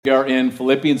We are in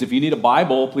Philippians. If you need a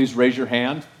Bible, please raise your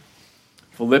hand.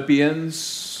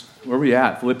 Philippians, where are we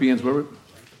at? Philippians, where are we?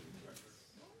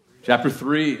 Chapter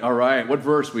 3. All right. What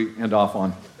verse we end off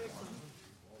on?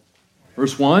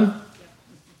 Verse 1?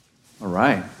 All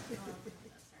right.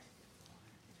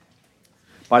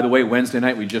 By the way, Wednesday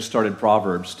night we just started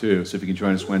Proverbs too. So if you can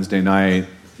join us Wednesday night,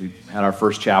 we had our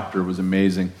first chapter. It was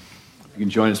amazing. If you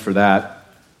can join us for that.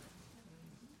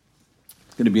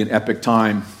 It's going to be an epic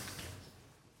time.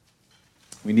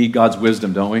 We need God's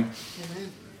wisdom, don't we?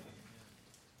 Amen.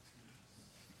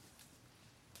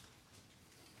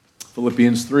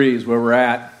 Philippians 3 is where we're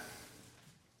at.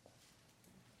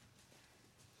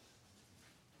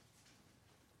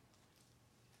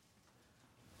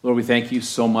 Lord, we thank you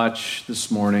so much this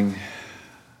morning.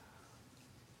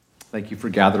 Thank you for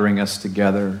gathering us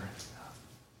together.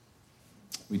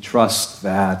 We trust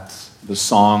that the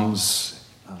songs,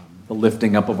 the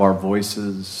lifting up of our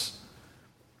voices,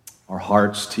 our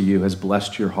hearts to you has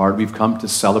blessed your heart. We've come to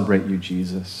celebrate you,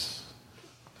 Jesus,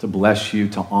 to bless you,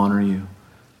 to honor you,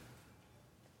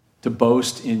 to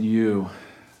boast in you.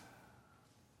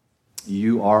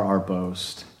 You are our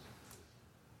boast.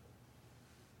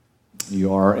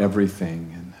 You are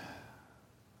everything. And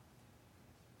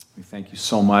we thank you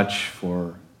so much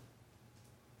for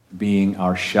being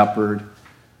our shepherd,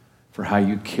 for how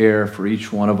you care for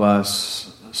each one of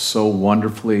us so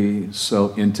wonderfully,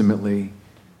 so intimately.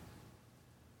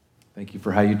 Thank you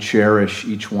for how you cherish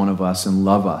each one of us and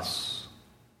love us.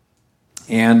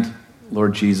 And,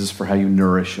 Lord Jesus, for how you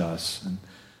nourish us. And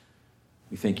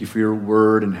we thank you for your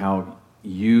word and how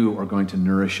you are going to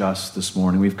nourish us this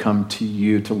morning. We've come to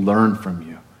you to learn from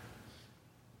you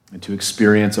and to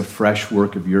experience a fresh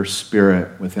work of your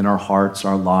Spirit within our hearts,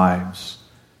 our lives.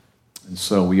 And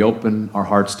so we open our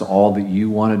hearts to all that you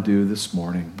want to do this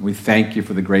morning. We thank you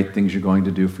for the great things you're going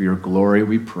to do for your glory,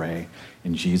 we pray.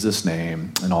 In Jesus'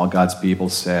 name, and all God's people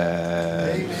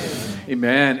said, Amen.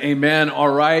 Amen. Amen.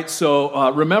 All right. So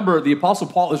remember, the Apostle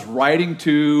Paul is writing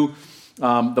to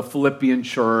the Philippian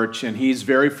church, and he's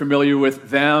very familiar with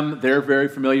them. They're very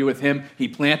familiar with him. He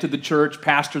planted the church,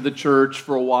 pastored the church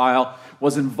for a while,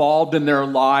 was involved in their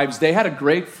lives. They had a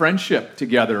great friendship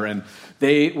together, and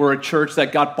they were a church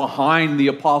that got behind the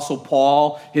Apostle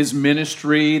Paul, his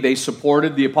ministry. They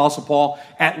supported the Apostle Paul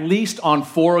at least on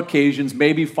 4 occasions,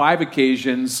 maybe 5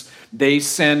 occasions. They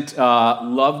sent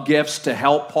love gifts to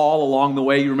help Paul along the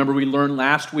way. You remember we learned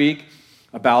last week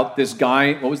about this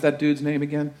guy. What was that dude's name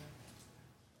again?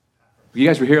 You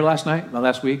guys were here last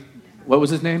week? What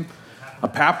was his name?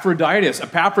 Epaphroditus.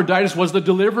 Epaphroditus was the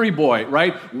delivery boy,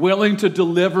 right? Willing to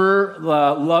deliver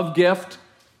the love gift,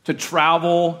 to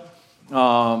travel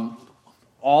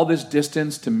all this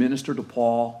distance to minister to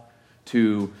Paul,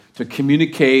 to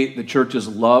communicate the church's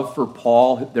love for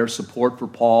Paul, their support for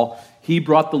Paul. He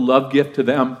brought the love gift to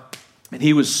them, and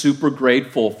he was super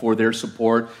grateful for their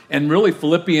support. And really,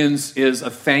 Philippians is a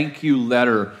thank you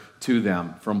letter to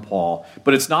them from Paul.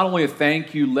 But it's not only a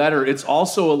thank you letter, it's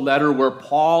also a letter where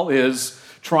Paul is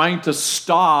trying to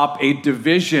stop a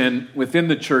division within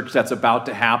the church that's about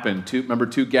to happen. Remember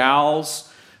 2 gals?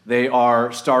 They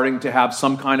are starting to have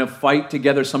some kind of fight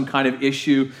together, some kind of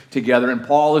issue together, and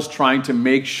Paul is trying to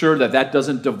make sure that that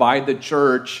doesn't divide the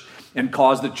church and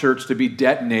cause the church to be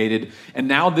detonated. And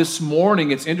now this morning,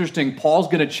 it's interesting, Paul's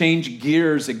going to change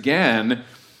gears again,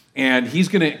 and he's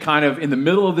going to kind of, in the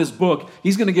middle of this book,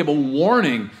 he's going to give a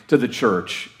warning to the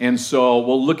church. And so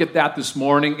we'll look at that this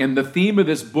morning. And the theme of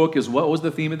this book is, what was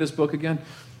the theme of this book again?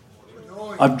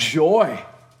 Joy. Of joy.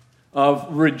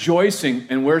 Of rejoicing.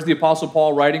 And where's the Apostle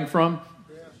Paul writing from?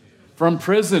 From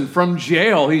prison, from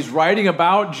jail. He's writing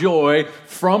about joy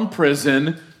from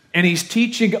prison, and he's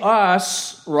teaching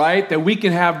us, right, that we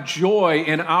can have joy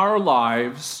in our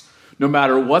lives no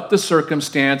matter what the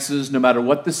circumstances, no matter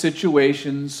what the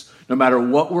situations, no matter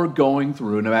what we're going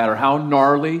through, no matter how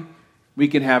gnarly, we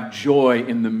can have joy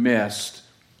in the midst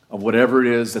of whatever it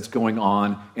is that's going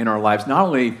on in our lives. Not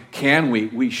only can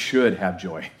we should have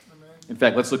joy. In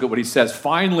fact, let's look at what he says.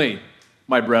 Finally,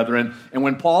 my brethren. And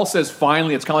when Paul says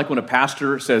finally, it's kind of like when a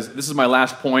pastor says, this is my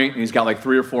last point, and he's got like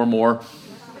 3 or 4 more.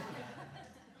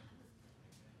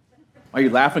 Are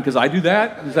you laughing because I do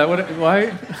that? Is that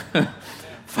why?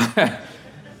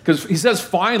 Because he says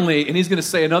finally, and he's going to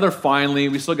say another finally.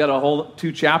 We still got a whole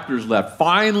 2 chapters left.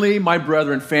 Finally, my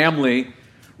brethren, family,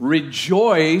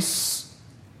 rejoice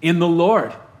in the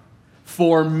Lord.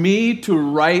 For me to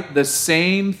write the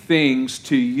same things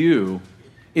to you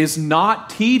is not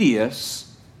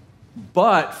tedious,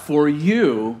 but for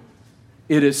you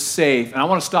it is safe. And I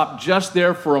want to stop just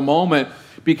there for a moment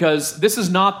because this is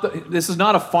not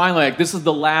a finally, like this is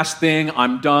the last thing,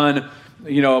 I'm done.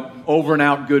 over and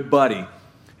out good buddy.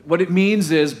 What it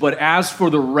means is, but as for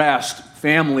the rest,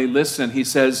 family, listen, he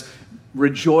says,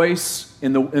 rejoice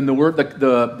in the word,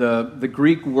 the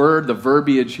Greek word, the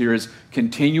verbiage here is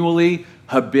continually,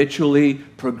 habitually,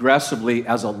 progressively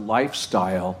as a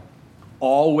lifestyle.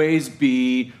 Always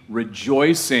be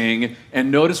rejoicing.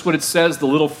 And notice what it says, the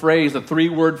little phrase, the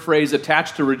 3-word phrase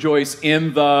attached to rejoice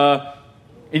in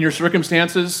your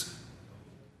circumstances,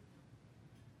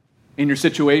 in your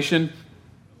situation.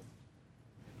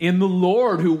 In the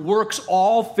Lord who works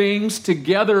all things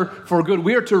together for good.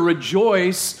 We are to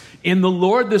rejoice in the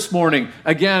Lord this morning.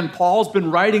 Again, Paul's been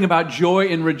writing about joy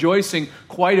and rejoicing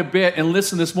quite a bit. And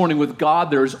listen, this morning, with God,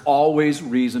 there's always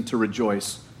reason to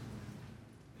rejoice.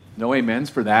 No amens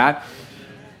for that?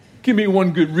 Give me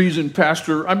one good reason,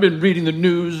 Pastor. I've been reading the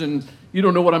news and you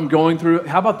don't know what I'm going through.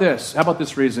 How about this? How about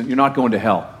this reason? You're not going to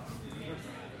hell.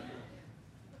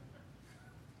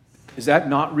 Is that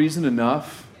not reason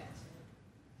enough?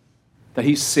 That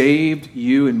he saved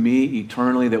you and me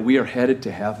eternally, that we are headed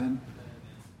to heaven,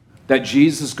 that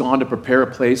Jesus has gone to prepare a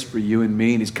place for you and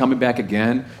me, and he's coming back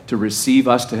again to receive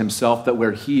us to himself, that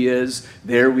where he is,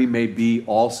 there we may be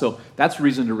also. That's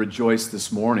reason to rejoice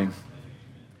this morning.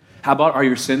 How about, are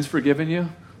your sins forgiven you?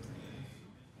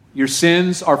 Your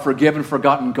sins are forgiven,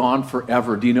 forgotten, gone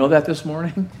forever. Do you know that this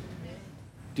morning?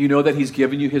 Do you know that he's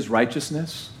given you his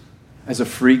righteousness as a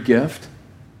free gift?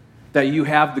 That you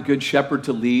have the good shepherd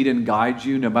to lead and guide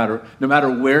you no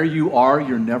matter where you are,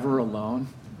 you're never alone.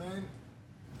 Amen.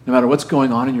 No matter what's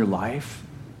going on in your life.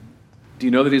 Do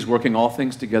you know that he's working all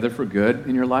things together for good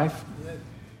in your life? Yes.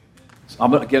 So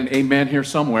I'm going to get an amen here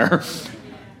somewhere.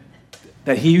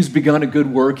 That he who's begun a good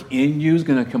work in you is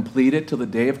going to complete it till the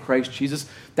day of Christ Jesus.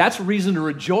 That's reason to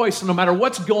rejoice. No matter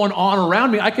what's going on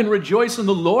around me, I can rejoice in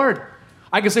the Lord.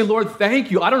 I can say, Lord, thank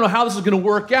you. I don't know how this is going to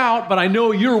work out, but I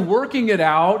know you're working it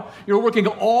out. You're working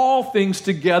all things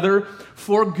together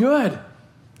for good.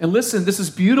 And listen, this is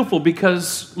beautiful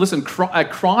because, listen, a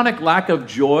chronic lack of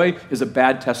joy is a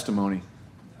bad testimony.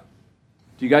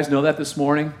 Do you guys know that this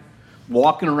morning?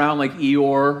 Walking around like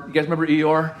Eeyore. You guys remember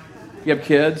Eeyore? You have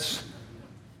kids?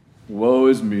 Woe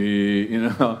is me,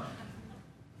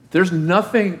 There's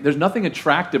nothing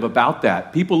attractive about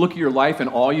that. People look at your life and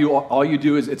all you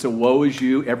do is it's a woe is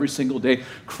you every single day.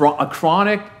 A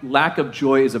chronic lack of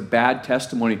joy is a bad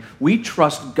testimony. We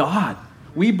trust God.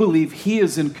 We believe he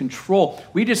is in control.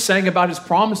 We just sang about his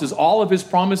promises. All of his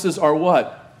promises are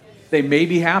what? They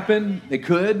maybe happen. They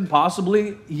could,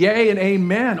 possibly. Yea and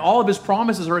amen. All of his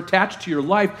promises are attached to your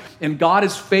life. And God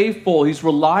is faithful. He's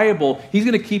reliable. He's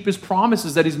going to keep his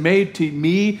promises that he's made to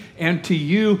me and to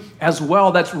you as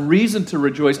well. That's reason to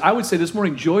rejoice. I would say this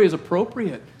morning, joy is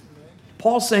appropriate.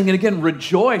 Paul's saying it again,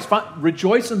 rejoice.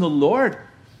 Rejoice in the Lord.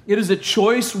 It is a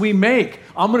choice we make.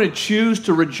 I'm going to choose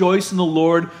to rejoice in the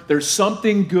Lord. There's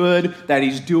something good that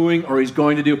he's doing or he's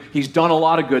going to do. He's done a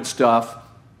lot of good stuff.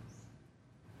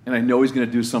 And I know he's going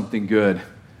to do something good.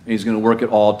 And he's going to work it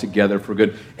all together for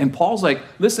good. And Paul's like,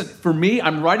 listen, for me,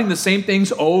 I'm writing the same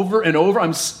things over and over.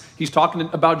 He's talking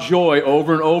about joy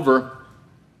over and over.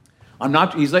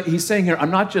 He's saying here,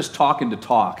 I'm not just talking to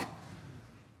talk.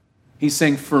 He's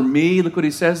saying, for me, look what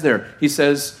he says there. He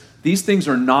says, these things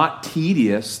are not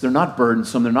tedious. They're not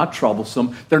burdensome. They're not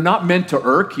troublesome. They're not meant to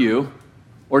irk you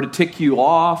or to tick you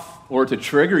off or to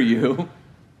trigger you.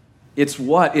 It's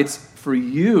what? It's for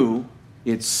you.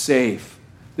 It's safe.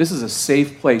 This is a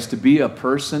safe place to be a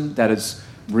person that is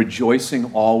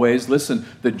rejoicing always. Listen,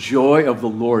 the joy of the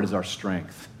Lord is our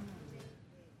strength.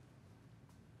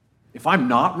 If I'm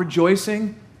not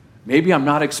rejoicing, maybe I'm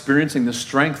not experiencing the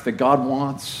strength that God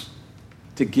wants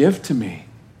to give to me.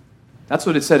 That's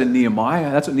what it said in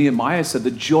Nehemiah. That's what Nehemiah said. The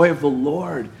joy of the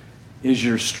Lord is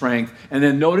your strength. And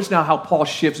then notice now how Paul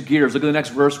shifts gears. Look at the next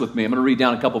verse with me. I'm going to read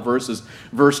down a couple verses.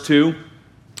 Verse 2.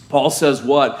 Paul says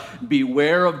what?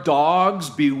 Beware of dogs,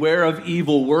 beware of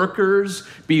evil workers,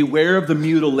 beware of the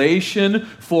mutilation,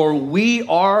 for we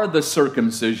are the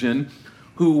circumcision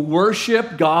who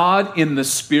worship God in the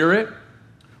Spirit,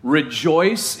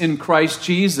 rejoice in Christ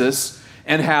Jesus,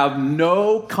 and have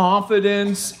no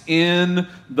confidence in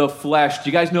the flesh. Do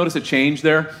you guys notice a change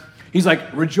there? He's like,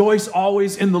 rejoice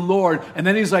always in the Lord. And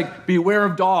then he's like, beware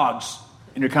of dogs.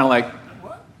 And you're kind of like,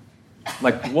 what?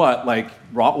 Like what? Like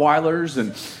Rottweilers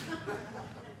and...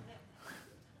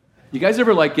 You guys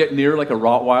ever get near like a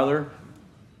Rottweiler?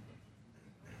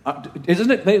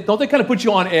 Isn't it? Don't they kind of put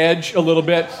you on edge a little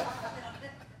bit?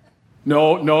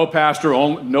 No, Pastor.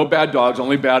 No bad dogs,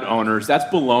 only bad owners. That's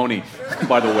baloney,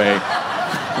 by the way.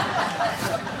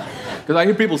 Because I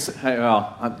hear people say, hey,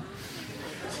 well,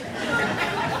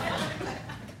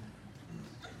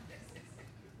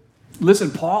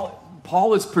 listen, Paul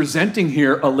Paul is presenting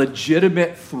here a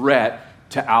legitimate threat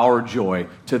to our joy,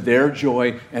 to their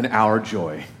joy and our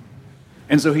joy.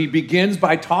 And so he begins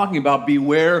by talking about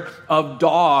beware of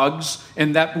dogs.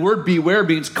 And that word beware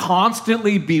means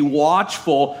constantly be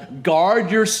watchful,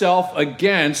 guard yourself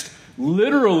against.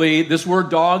 Literally, this word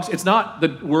dogs, it's not the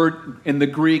word in the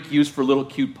Greek used for little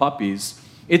cute puppies.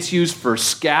 It's used for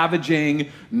scavenging,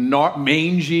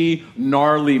 mangy,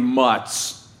 gnarly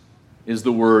mutts is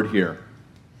the word here.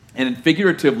 And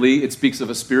figuratively, it speaks of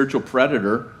a spiritual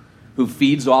predator who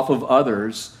feeds off of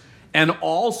others. And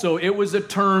also, it was a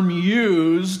term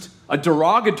used, a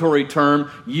derogatory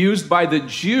term, used by the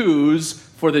Jews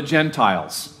for the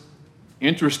Gentiles.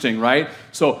 Interesting, right?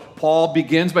 So Paul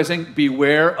begins by saying,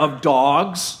 beware of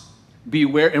dogs.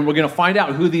 Beware, and we're going to find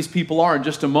out who these people are in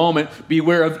just a moment.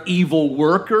 Beware of evil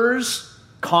workers.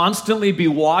 Constantly be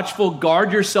watchful.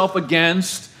 Guard yourself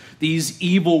against these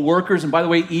evil workers. And by the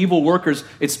way, evil workers,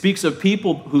 it speaks of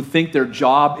people who think their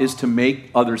job is to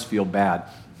make others feel bad.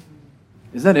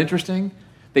 Isn't that interesting?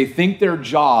 They think their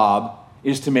job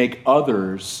is to make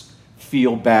others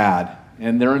feel bad.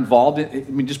 And they're involved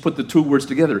in, just put the two words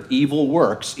together, evil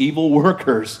works, evil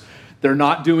workers. They're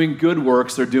not doing good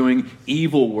works, they're doing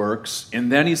evil works.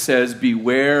 And then he says,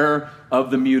 beware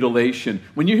of the mutilation.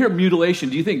 When you hear mutilation,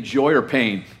 do you think joy or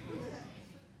pain?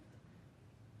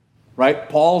 Right?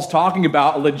 Paul's talking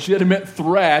about a legitimate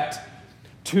threat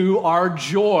to our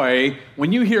joy.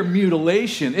 When you hear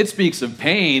mutilation, it speaks of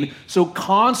pain. So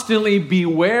constantly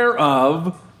beware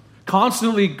of,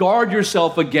 constantly guard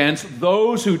yourself against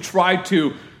those who try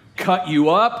to cut you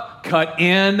up, cut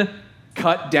in,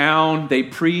 cut down. They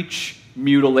preach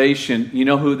mutilation. You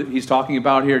know who he's talking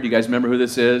about here? Do you guys remember who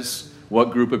this is?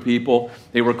 What group of people?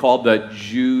 They were called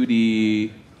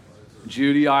the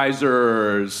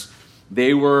Judaizers.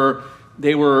 They were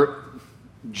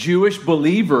Jewish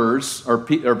believers, or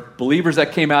believers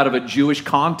that came out of a Jewish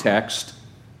context,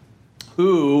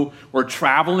 who were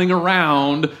traveling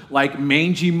around like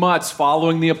mangy mutts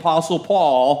following the Apostle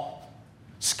Paul,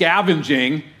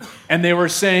 scavenging, and they were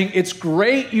saying, it's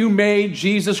great you made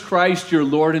Jesus Christ your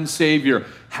Lord and Savior.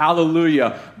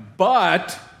 Hallelujah.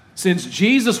 But since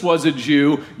Jesus was a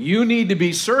Jew, you need to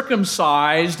be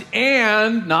circumcised,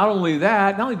 and not only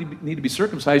that, not only do you need to be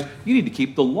circumcised, you need to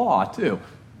keep the law too.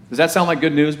 Does that sound like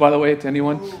good news, by the way, to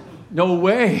anyone? No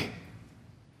way.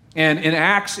 And in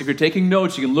Acts, if you're taking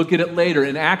notes, you can look at it later.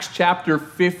 In Acts chapter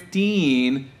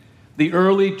 15, the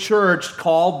early church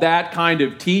called that kind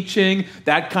of teaching,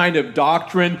 that kind of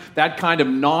doctrine, that kind of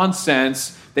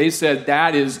nonsense, they said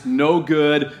that is no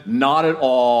good, not at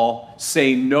all.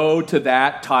 Say no to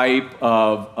that type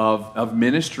of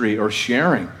ministry or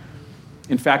sharing.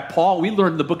 In fact, Paul, we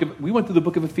went through the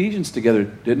book of Ephesians together,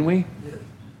 didn't we? Yeah.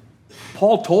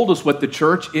 Paul told us what the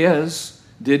church is,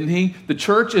 didn't he? The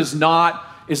church is not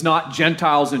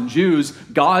Gentiles and Jews.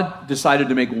 God decided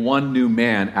to make one new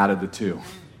man out of the two.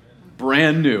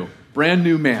 Brand new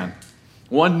man.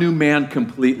 One new man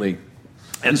completely.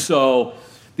 And so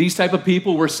these type of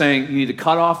people were saying, you need to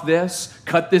cut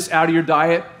this out of your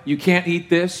diet. You can't eat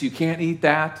this, you can't eat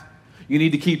that. You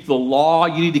need to keep the law,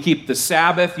 you need to keep the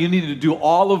Sabbath, you need to do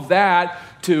all of that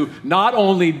to not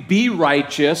only be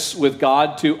righteous with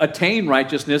God, to attain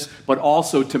righteousness, but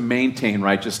also to maintain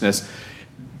righteousness.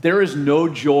 There is no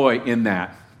joy in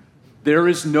that. There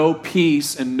is no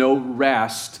peace and no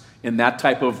rest in that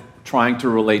type of trying to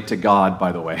relate to God,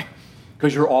 by the way.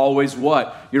 Because you're always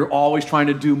what? You're always trying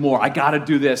to do more. I got to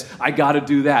do this. I got to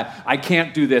do that. I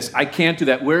can't do this. I can't do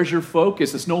that. Where's your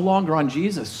focus? It's no longer on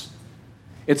Jesus.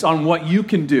 It's on what you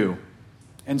can do.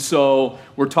 And so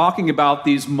we're talking about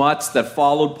these mutts that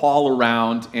followed Paul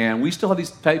around, and we still have these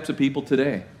types of people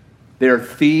today. They're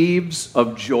thieves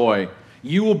of joy.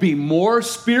 You will be more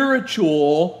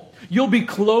spiritual. You'll be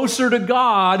closer to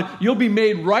God. You'll be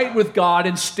made right with God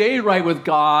and stay right with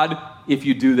God if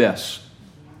you do this.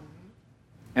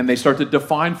 And they start to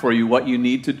define for you what you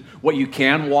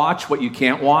can watch, what you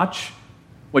can't watch,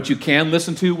 what you can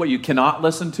listen to, what you cannot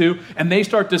listen to. And they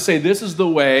start to say, this is the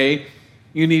way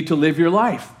you need to live your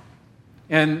life.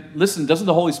 And listen, doesn't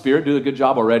the Holy Spirit do a good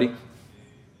job already?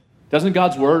 Doesn't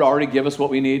God's Word already give us what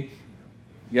we need?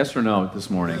 Yes or no this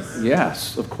morning?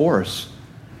 Yes, of course.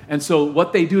 And so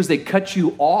what they do is they cut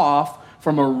you off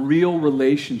from a real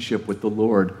relationship with the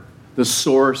Lord, the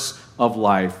source of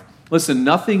life. Listen,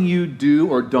 nothing you do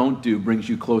or don't do brings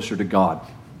you closer to God.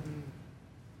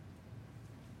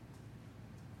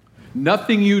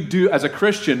 Nothing you do as a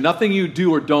Christian, nothing you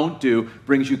do or don't do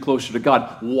brings you closer to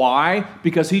God. Why?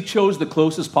 Because He chose the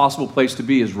closest possible place to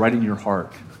be is right in your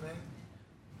heart.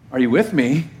 Are you with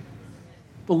me?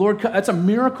 The Lord, that's a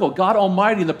miracle. God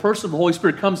Almighty in the person of the Holy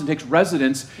Spirit comes and takes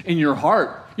residence in your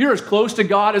heart. You're as close to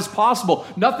God as possible.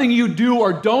 Nothing you do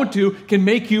or don't do can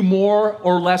make you more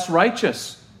or less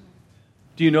righteous.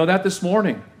 Do you know that this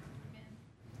morning?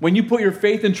 When you put your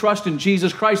faith and trust in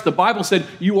Jesus Christ, the Bible said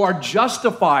you are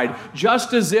justified,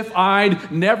 just as if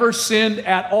I'd never sinned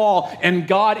at all. And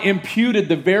God imputed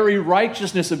the very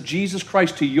righteousness of Jesus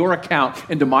Christ to your account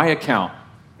and to my account.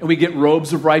 And we get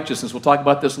robes of righteousness. We'll talk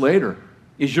about this later.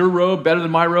 Is your robe better than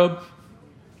my robe?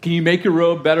 Can you make your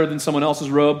robe better than someone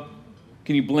else's robe?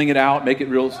 Can you bling it out, make it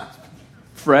real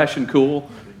fresh and cool?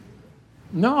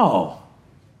 No.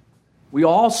 We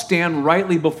all stand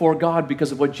rightly before God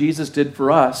because of what Jesus did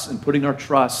for us and putting our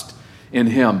trust in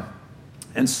Him.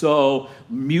 And so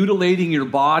mutilating your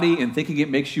body and thinking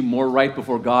it makes you more right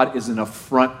before God is an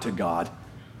affront to God,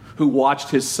 who watched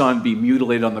His Son be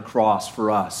mutilated on the cross for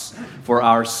us, for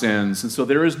our sins. And so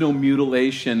there is no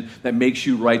mutilation that makes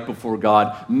you right before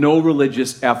God. No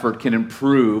religious effort can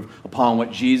improve upon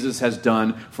what Jesus has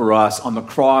done for us. On the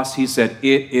cross, He said,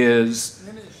 "It is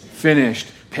finished,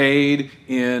 paid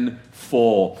in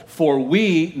full." For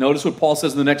we, notice what Paul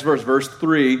says in the next verse, verse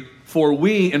 3, for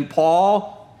we, and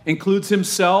Paul includes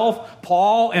himself,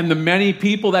 Paul and the many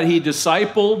people that he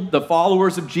discipled, the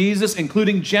followers of Jesus,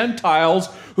 including Gentiles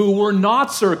who were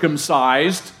not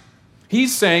circumcised.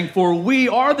 He's saying, for we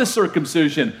are the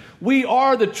circumcision. We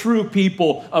are the true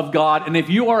people of God. And if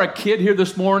you are a kid here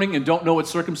this morning and don't know what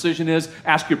circumcision is,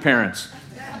 ask your parents.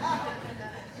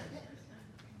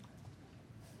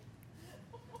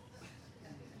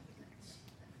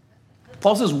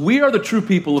 Paul says, we are the true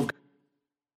people of God.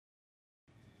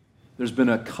 There's been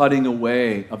a cutting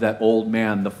away of that old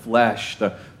man, the flesh,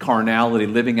 the carnality,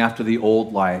 living after the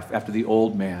old life, after the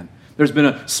old man. There's been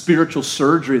a spiritual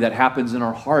surgery that happens in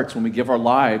our hearts when we give our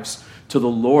lives to the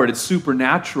Lord. It's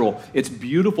supernatural. It's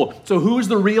beautiful. So who is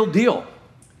the real deal?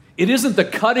 It isn't the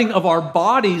cutting of our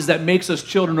bodies that makes us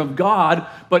children of God,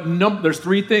 but there's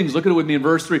three things. Look at it with me in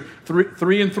verse 3.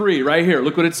 3 and 3 right here.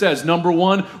 Look what it says. Number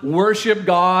 1, worship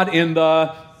God in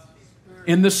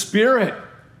the Spirit.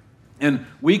 And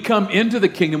we come into the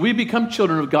kingdom. We become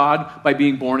children of God by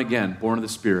being born again, born of the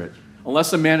Spirit.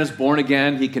 Unless a man is born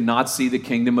again, he cannot see the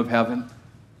kingdom of heaven.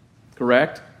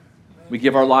 Correct? We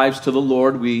give our lives to the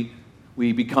Lord. We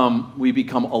become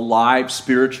alive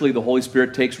spiritually. The Holy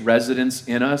Spirit takes residence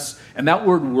in us. And that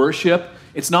word worship,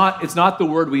 it's not the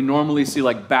word we normally see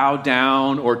like bow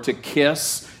down or to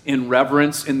kiss in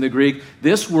reverence in the Greek.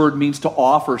 This word means to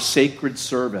offer sacred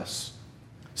service.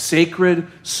 Sacred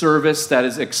service that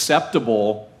is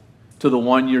acceptable to the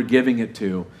one you're giving it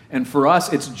to. And for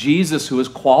us, it's Jesus who has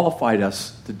qualified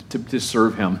us to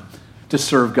serve Him, to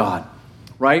serve God.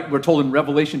 Right? We're told in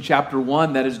Revelation chapter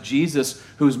 1 that is Jesus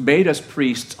who's made us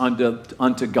priests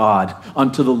unto God,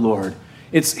 unto the Lord.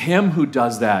 It's Him who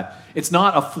does that. It's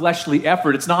not a fleshly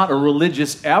effort. It's not a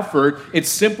religious effort. It's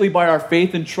simply by our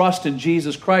faith and trust in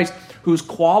Jesus Christ who's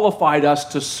qualified us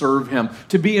to serve Him.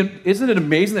 Isn't it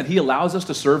amazing that He allows us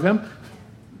to serve Him?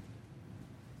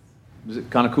 Is it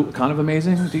kind of cool, kind of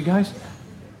amazing to you guys?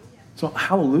 So,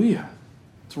 hallelujah.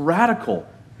 It's radical.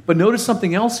 But notice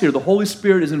something else here. The Holy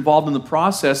Spirit is involved in the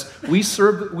process. We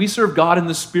serve God in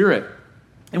the Spirit.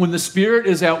 And when the Spirit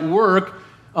is at work,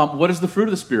 what is the fruit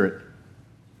of the Spirit?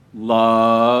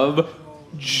 Love,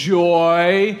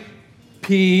 joy,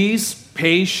 peace,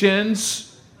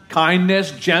 patience,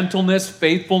 kindness, gentleness,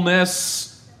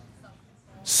 faithfulness,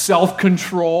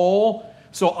 self-control.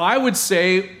 So I would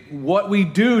say what we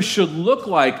do should look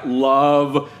like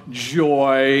love,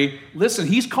 joy. Listen,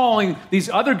 he's calling these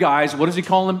other guys, what does he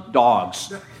call them?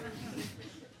 Dogs.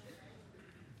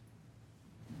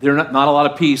 There's not a lot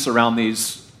of peace around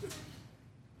these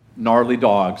gnarly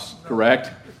dogs, correct?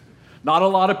 Not a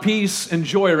lot of peace and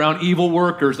joy around evil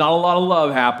workers. Not a lot of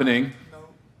love happening,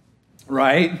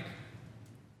 right?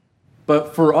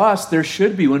 But for us, there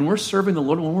should be, when we're serving the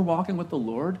Lord, when we're walking with the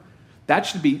Lord, that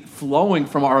should be flowing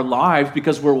from our lives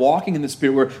because we're walking in the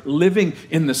Spirit. We're living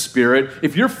in the Spirit.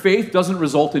 If your faith doesn't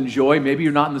result in joy, maybe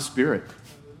you're not in the Spirit.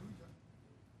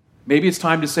 Maybe it's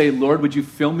time to say, Lord, would you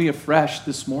fill me afresh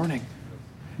this morning?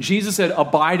 Jesus said,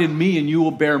 abide in me and you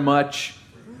will bear much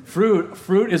fruit.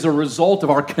 Fruit is a result of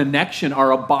our connection,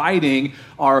 our abiding,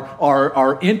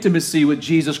 our intimacy with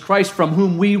Jesus Christ, from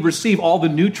whom we receive all the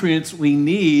nutrients we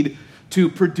need to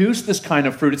produce this kind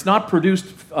of fruit. It's not produced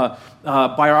by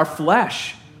our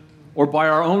flesh or by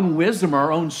our own wisdom,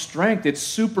 our own strength. It's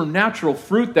supernatural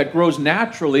fruit that grows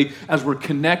naturally as we're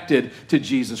connected to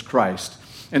Jesus Christ.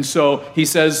 And so he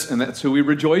says, and that's who we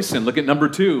rejoice in. Look at number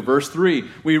 2, verse 3.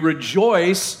 We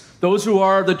rejoice, those who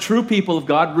are the true people of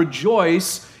God,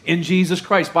 rejoice in Jesus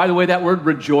Christ. By the way, that word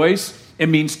rejoice, It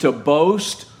means to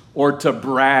boast or to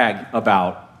brag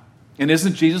about. And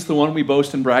isn't Jesus the one we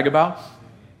boast and brag about? Is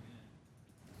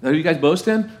that who you guys boast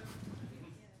in?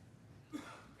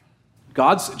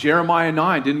 Jeremiah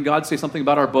 9, didn't God say something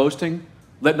about our boasting?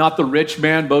 Let not the rich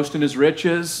man boast in his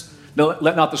riches.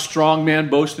 Let not the strong man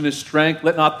boast in his strength.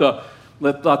 Let not the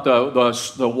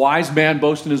wise man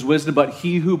boast in his wisdom, but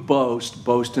he who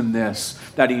boast in this,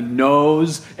 that he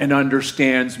knows and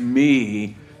understands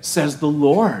me, says the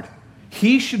Lord.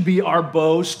 He should be our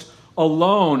boast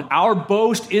alone. Our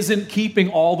boast isn't keeping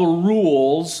all the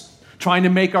rules, trying to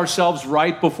make ourselves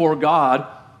right before God,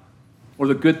 or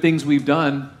the good things we've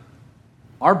done.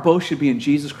 Our boast should be in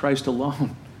Jesus Christ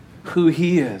alone, who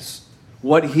he is,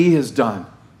 what he has done.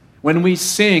 When we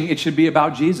sing, it should be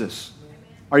about Jesus.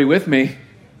 Are you with me?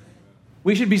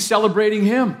 We should be celebrating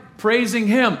him, praising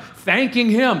him, thanking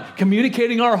him,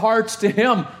 communicating our hearts to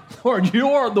him. Lord, you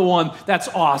are the one that's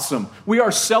awesome. We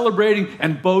are celebrating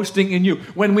and boasting in you.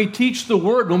 When we teach the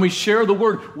word, when we share the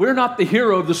word, we're not the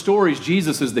hero of the stories.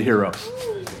 Jesus is the hero.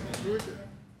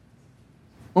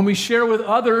 When we share with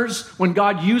others, when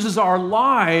God uses our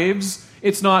lives,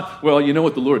 it's not, well, you know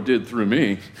what the Lord did through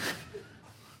me.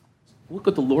 Look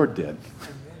what the Lord did.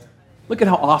 Look at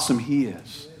how awesome he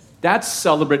is. That's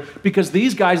celebrate. Because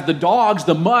these guys, the dogs,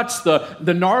 the mutts,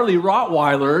 the gnarly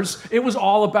Rottweilers, it was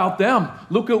all about them.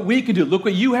 Look what we can do. Look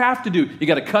what you have to do. You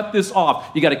got to cut this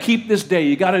off. You got to keep this day.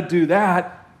 You got to do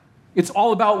that. It's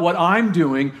all about what I'm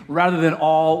doing rather than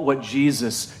all what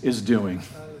Jesus is doing.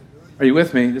 Are you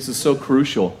with me? This is so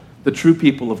crucial. The true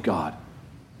people of God.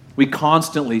 We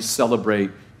constantly celebrate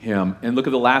him. And look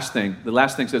at the last thing. The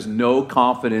last thing says, no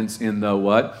confidence in the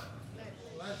what?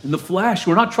 In the flesh.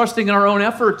 We're not trusting in our own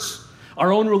efforts,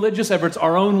 our own religious efforts,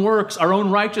 our own works, our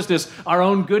own righteousness, our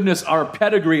own goodness, our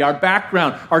pedigree, our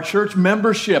background, our church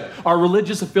membership, our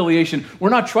religious affiliation. We're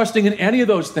not trusting in any of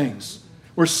those things.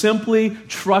 We're simply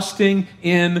trusting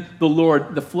in the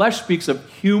Lord. The flesh speaks of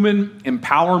human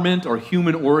empowerment or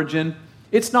human origin.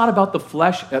 It's not about the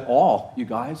flesh at all, you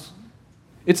guys.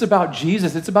 It's about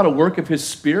Jesus. It's about a work of his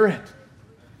Spirit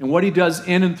and what he does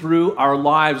in and through our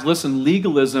lives. Listen,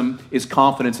 legalism is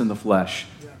confidence in the flesh.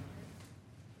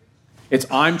 It's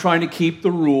I'm trying to keep the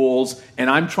rules and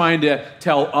I'm trying to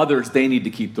tell others they need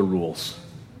to keep the rules.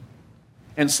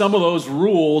 And some of those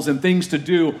rules and things to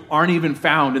do aren't even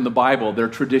found in the Bible. They're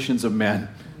traditions of men.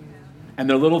 And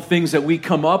they're little things that we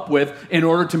come up with in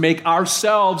order to make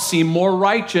ourselves seem more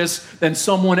righteous than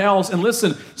someone else. And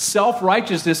listen,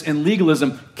 self-righteousness and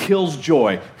legalism kills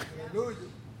joy.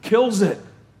 Kills it.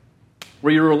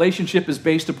 Where your relationship is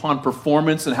based upon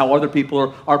performance and how other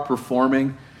people are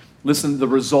performing. Listen, the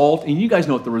result, and you guys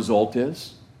know what the result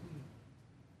is.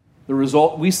 The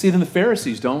result, we see it in the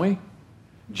Pharisees, don't we?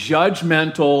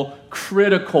 Judgmental,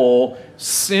 critical,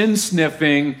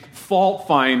 sin-sniffing,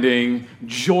 fault-finding,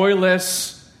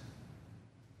 joyless,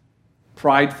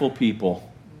 prideful people.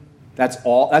 That's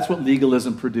what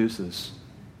legalism produces.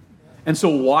 And so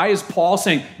why is Paul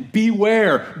saying,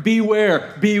 beware,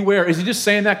 beware, beware? Is he just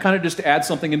saying that kind of just to add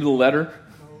something into the letter?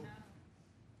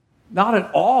 Not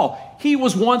at all. He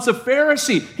was once a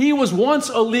Pharisee. He was once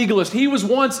a legalist. He was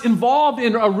once involved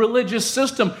in a religious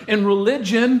system. In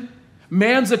religion,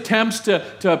 man's attempts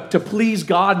to please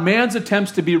God, man's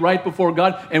attempts to be right before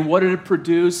God, and what did it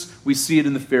produce? We see it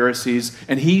in the Pharisees,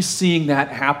 and he's seeing that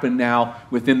happen now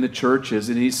within the churches,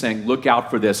 and he's saying, look out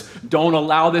for this. Don't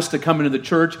allow this to come into the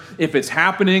church. If it's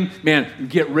happening, man,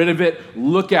 get rid of it.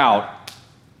 Look out.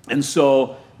 And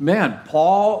so, man,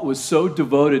 Paul was so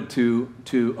devoted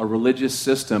to a religious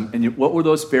system, and what were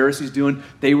those Pharisees doing?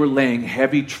 They were laying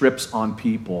heavy trips on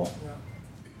people.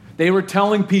 They were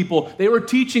telling people, they were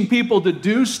teaching people to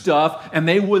do stuff, and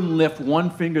they wouldn't lift one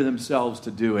finger themselves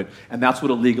to do it. And that's what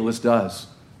a legalist does.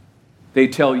 They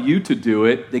tell you to do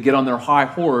it, they get on their high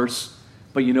horse,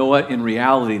 but you know what? In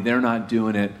reality, they're not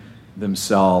doing it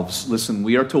themselves. Listen,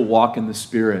 we are to walk in the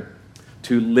Spirit,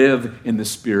 to live in the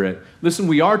Spirit. Listen,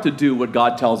 we are to do what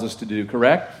God tells us to do,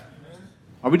 correct?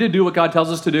 Are we to do what God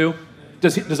tells us to do?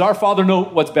 Does our Father know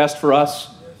what's best for us?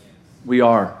 We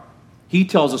are. He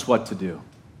tells us what to do.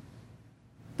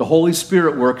 The Holy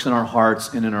Spirit works in our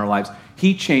hearts and in our lives.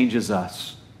 He changes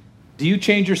us. Do you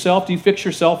change yourself? Do you fix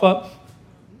yourself up?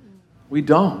 We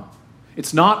don't.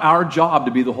 It's not our job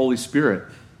to be the Holy Spirit.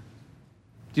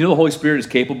 Do you know the Holy Spirit is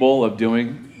capable of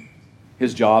doing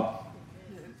his job?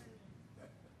 Do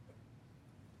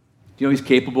you know he's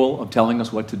capable of telling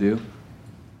us what to do?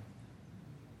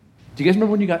 Do you guys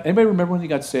remember anybody remember when you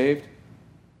got saved?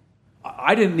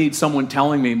 I didn't need someone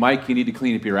telling me, Mike, you need to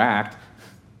clean up your act.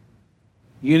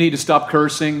 You need to stop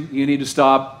cursing. You need to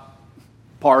stop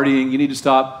partying. You need to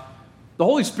stop. The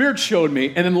Holy Spirit showed me.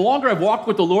 And then the longer I've walked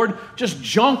with the Lord, just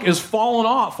junk is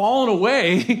fallen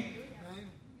away.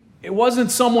 It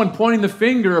wasn't someone pointing the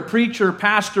finger, a preacher,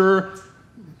 pastor,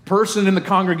 person in the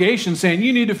congregation saying,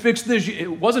 you need to fix this.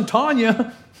 It wasn't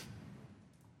Tanya.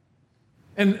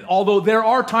 And although there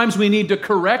are times we need to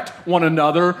correct one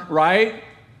another, right?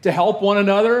 To help one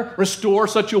another, restore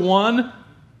such a one,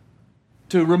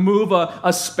 to remove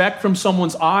a speck from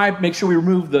someone's eye, make sure we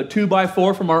remove the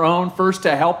 2x4 from our own first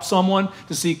to help someone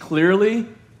to see clearly.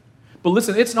 But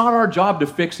listen, it's not our job to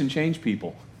fix and change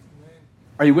people.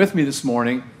 Are you with me this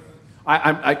morning?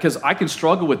 Because I can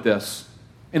struggle with this.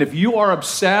 And if you are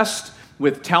obsessed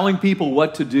with telling people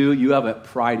what to do, you have a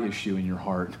pride issue in your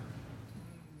heart.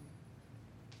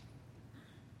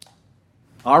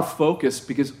 Our focus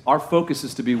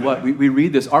is to be what? We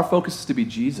read this, our focus is to be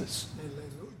Jesus.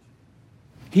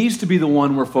 He's to be the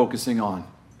one we're focusing on.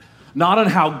 Not on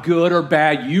how good or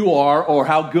bad you are or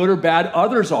how good or bad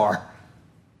others are.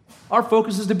 Our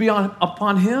focus is to be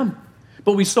upon Him.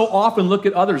 But we so often look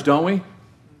at others, don't we? Do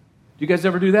you guys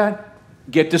ever do that?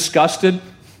 Get disgusted?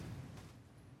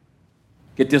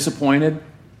 Get disappointed?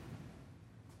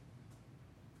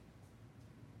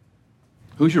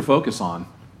 Who's your focus on?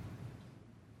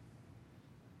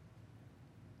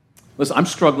 Listen, I'm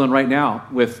struggling right now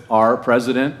with our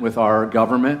president, with our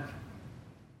government.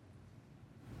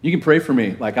 You can pray for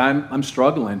me. Like, I'm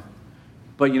struggling.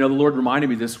 But, the Lord reminded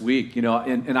me this week,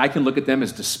 and I can look at them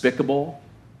as despicable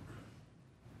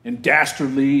and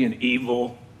dastardly and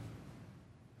evil.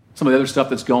 Some of the other stuff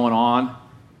that's going on.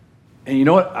 And you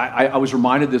know what? I was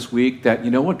reminded this week that,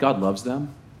 God loves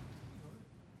them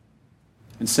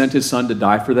and sent His Son to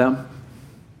die for them.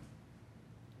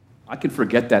 I can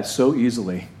forget that so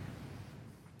easily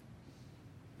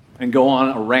and go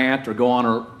on a rant or go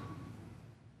on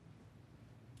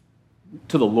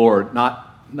to the Lord,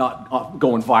 not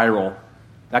going viral.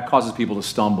 That causes people to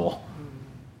stumble.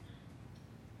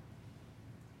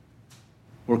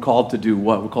 We're called to do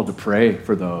what? We're called to pray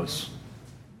for those.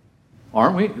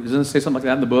 Aren't we? Doesn't it say something like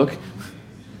that in the book?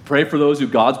 Pray for those who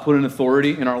God's put in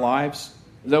authority in our lives.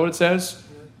 Is that what it says?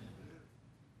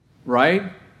 Right?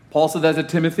 Paul said that to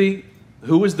Timothy.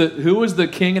 Who was the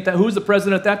king at that? Who was the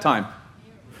president at that time?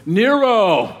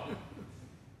 Nero.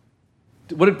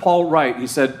 What did Paul write? He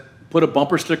said, put a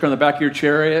bumper sticker on the back of your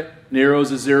chariot.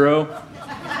 Nero's a zero.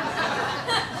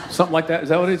 Something like that. Is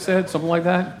that what it said? Something like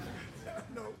that?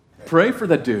 Pray for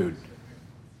that dude.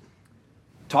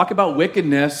 Talk about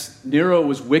wickedness. Nero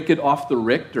was wicked off the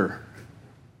Richter.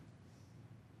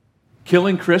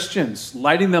 Killing Christians,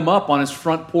 lighting them up on his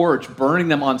front porch, burning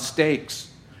them on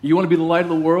stakes. You want to be the light of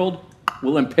the world?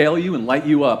 We'll impale you and light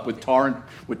you up with tar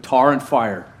and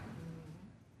fire.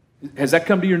 Has that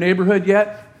come to your neighborhood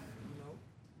yet?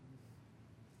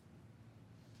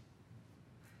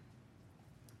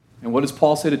 And what does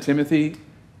Paul say to Timothy?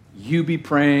 You be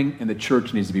praying, and the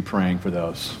church needs to be praying for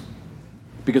those.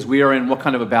 Because we are in what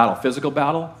kind of a battle? Physical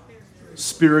battle?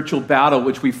 Spiritual battle,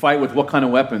 which we fight with what kind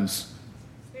of weapons?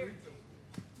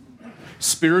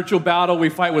 Spiritual battle, we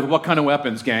fight with what kind of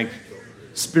weapons, gang?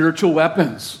 Spiritual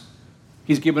weapons.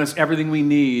 He's given us everything we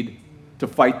need to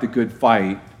fight the good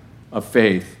fight of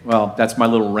faith. Well, that's my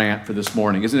little rant for this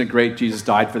morning. Isn't it great Jesus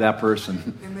died for that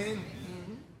person? Amen.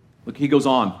 Look, he goes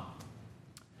on.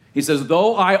 He says,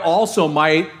 though I also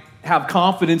might have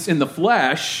confidence in the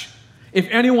flesh, if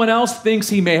anyone else thinks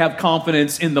he may have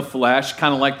confidence in the flesh,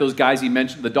 kind of like those guys he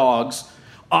mentioned, the dogs,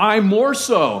 I more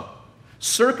so,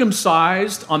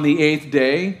 circumcised on the 8th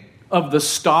day, of the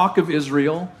stock of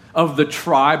Israel, of the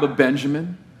tribe of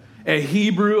Benjamin, a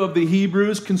Hebrew of the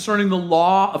Hebrews, concerning the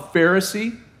law, a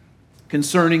Pharisee,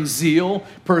 concerning zeal,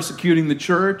 persecuting the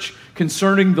church,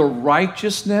 concerning the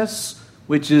righteousness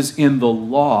which is in the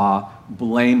law,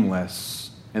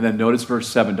 blameless. And then notice verse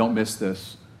 7, don't miss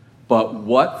this. But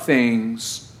what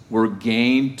things were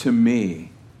gained to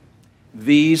me,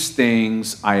 these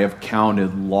things I have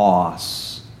counted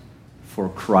loss for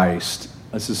Christ.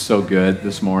 This is so good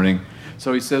this morning.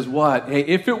 So he says what? Hey,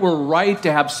 if it were right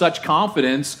to have such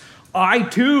confidence, I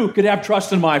too could have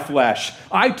trust in my flesh.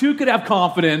 I too could have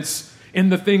confidence in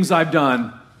the things I've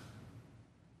done.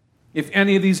 If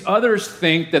any of these others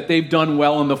think that they've done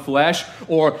well in the flesh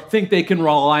or think they can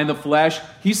rely on the flesh,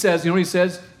 he says, you know what he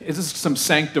says? This is some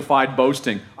sanctified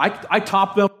boasting. I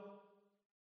top them.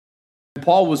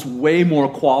 Paul was way more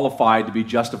qualified to be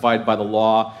justified by the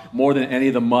law more than any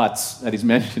of the mutts that he's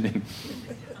mentioning.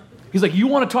 He's like, you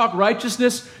want to talk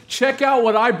righteousness? Check out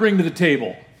what I bring to the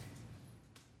table.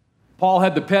 Paul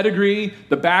had the pedigree,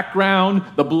 the background,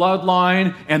 the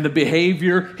bloodline, and the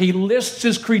behavior. He lists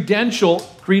his credentials.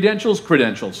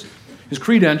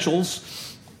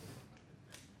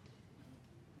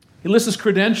 He lists his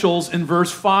credentials in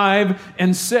verse 5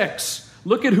 and 6.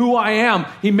 Look at who I am.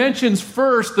 He mentions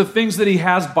first the things that he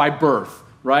has by birth,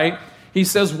 right? He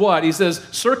says what? He says,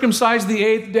 circumcised the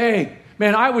 8th day.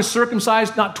 Man, I was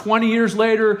circumcised not 20 years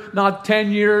later, not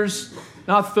 10 years,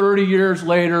 not 30 years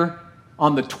later,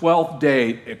 on the 12th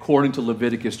day, according to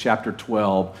Leviticus chapter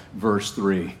 12, verse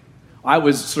 3. I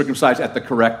was circumcised at the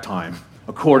correct time,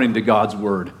 according to God's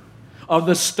word. Of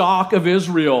the stock of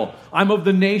Israel. I'm of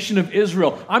the nation of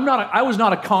Israel. I was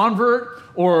not a convert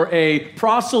or a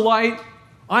proselyte.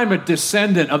 I'm a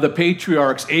descendant of the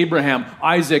patriarchs Abraham,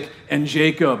 Isaac, and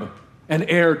Jacob, an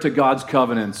heir to God's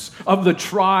covenants. Of the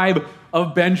tribe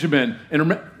of Benjamin.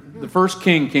 And the first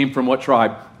king came from what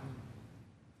tribe?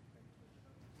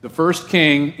 The first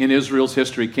king in Israel's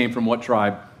history came from what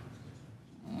tribe?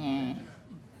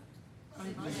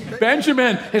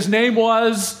 Benjamin. His name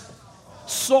was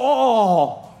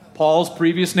Saul. Paul's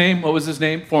previous name, what was his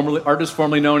name?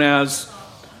 Formerly known as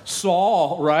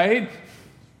Saul, right?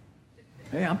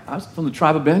 Hey, I was from the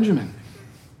tribe of Benjamin.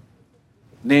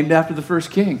 Named after the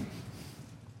first king.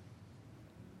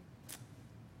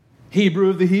 Hebrew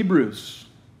of the Hebrews.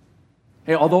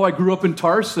 Hey, although I grew up in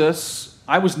Tarsus,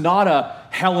 I was not a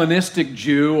Hellenistic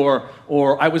Jew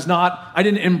or I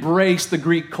didn't embrace the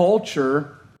Greek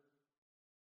culture.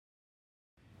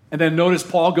 And then notice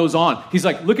Paul goes on. He's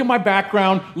like, look at my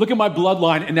background, look at my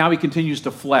bloodline, and now he continues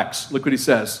to flex. Look what he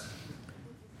says.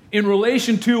 In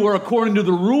relation to or according to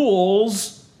the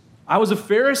rules, I was a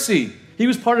Pharisee. He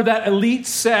was part of that elite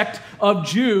sect of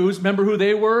Jews. Remember who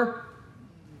they were?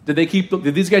 Did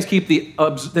these guys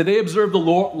did they observe the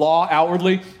law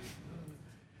outwardly?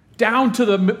 Down to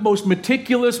the most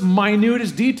meticulous,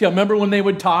 minutest detail. Remember when they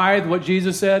would tithe, what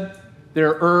Jesus said?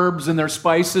 Their herbs and their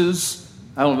spices.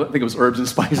 I don't think it was herbs and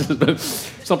spices, but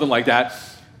something like that.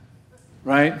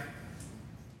 Right?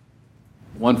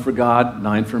 1 for God,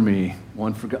 9 for me.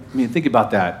 1 for God. I mean, think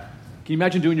about that. Can you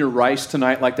imagine doing your rice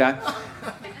tonight like that?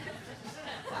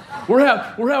 We're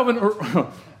having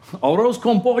arroz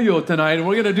con pollo tonight, and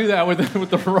we're going to do that with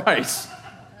the rice.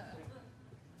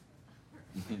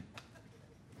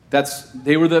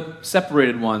 They were the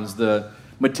separated ones, the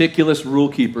meticulous rule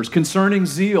keepers. Concerning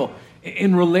zeal,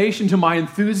 in relation to my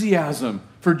enthusiasm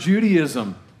for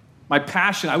Judaism, my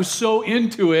passion, I was so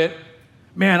into it.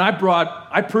 Man,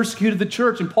 I persecuted the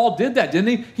church, and Paul did that, didn't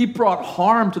he? He brought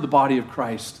harm to the body of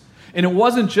Christ. And it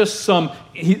wasn't just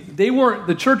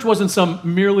the church wasn't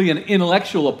merely an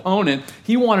intellectual opponent.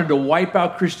 He wanted to wipe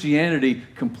out Christianity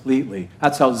completely.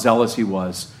 That's how zealous he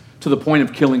was, to the point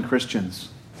of killing Christians.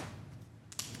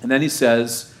 And then he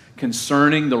says,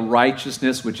 concerning the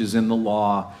righteousness which is in the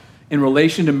law, in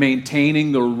relation to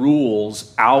maintaining the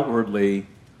rules outwardly,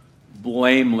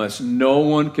 blameless. No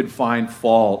one could find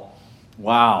fault.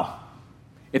 Wow.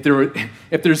 If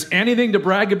there's anything to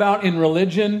brag about in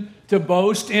religion, to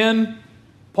boast in,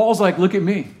 Paul's like, look at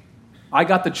me. I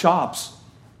got the chops.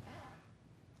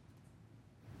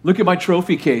 Look at my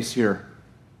trophy case here.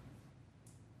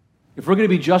 If we're going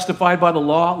to be justified by the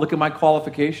law, look at my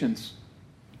qualifications.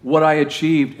 What I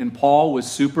achieved. And Paul was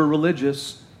super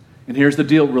religious. And here's the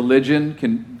deal. Religion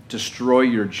can destroy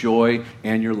your joy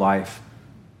and your life.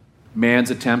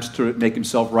 Man's attempts to make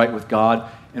himself right with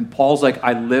God. And Paul's like,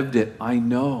 I lived it. I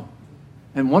know.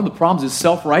 And one of the problems is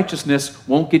self-righteousness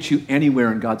won't get you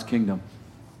anywhere in God's kingdom.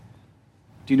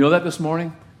 Do you know that this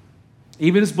morning?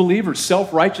 Even as believers,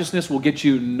 self-righteousness will get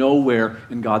you nowhere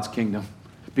in God's kingdom.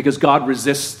 Because God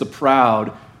resists the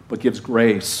proud, but gives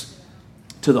grace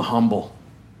to the humble.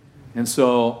 And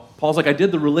so Paul's like, I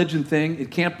did the religion thing.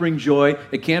 It can't bring joy.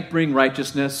 It can't bring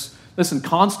righteousness. Listen,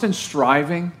 constant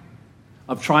striving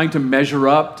of trying to measure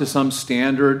up to some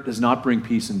standard does not bring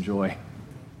peace and joy.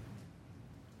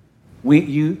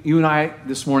 You and I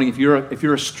this morning, if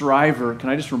you're a striver, can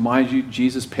I just remind you,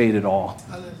 Jesus paid it all.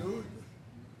 Hallelujah.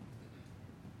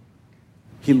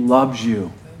 He loves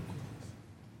you.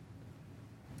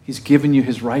 He's given you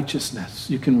his righteousness.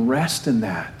 You can rest in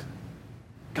that.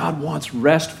 God wants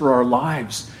rest for our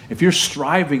lives. If you're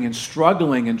striving and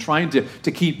struggling and trying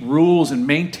to keep rules and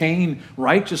maintain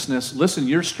righteousness, listen,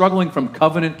 you're struggling from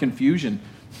covenant confusion.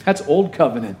 That's old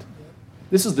covenant.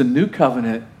 This is the new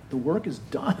covenant. The work is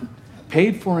done,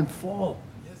 paid for in full.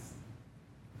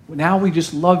 Now we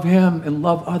just love him and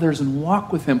love others and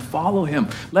walk with him, follow him,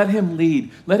 let him lead,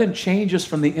 let him change us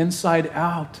from the inside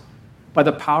out by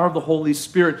the power of the Holy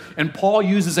Spirit. And Paul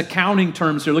uses accounting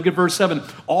terms here. Look at verse 7.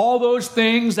 All those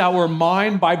things that were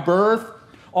mine by birth,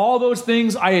 all those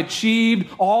things I achieved,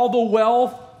 all the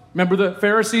wealth. Remember the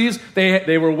Pharisees?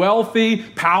 They were wealthy,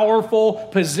 powerful,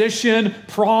 position,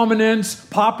 prominence,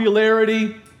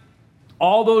 popularity.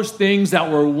 All those things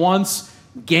that were once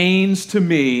gains to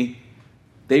me,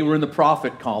 they were in the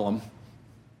profit column.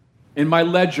 In my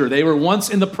ledger, they were once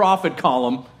in the profit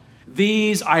column.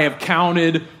 These I have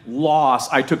counted loss.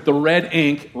 I took the red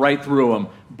ink right through them.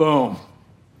 Boom.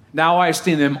 Now I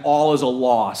esteem them all as a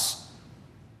loss.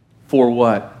 For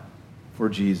what? For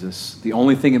Jesus. The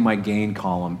only thing in my gain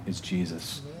column is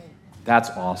Jesus. That's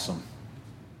awesome.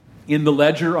 In the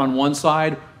ledger on one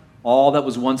side, all that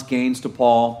was once gains to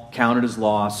Paul, counted as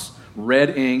loss.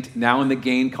 Red inked, now in the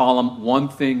gain column, one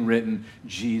thing written,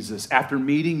 Jesus. After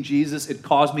meeting Jesus, it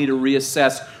caused me to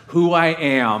reassess who I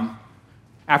am.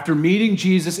 After meeting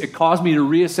Jesus, it caused me to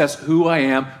reassess who I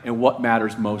am and what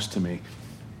matters most to me.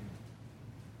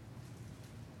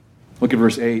 Look at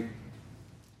verse 8.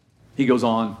 He goes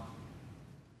on.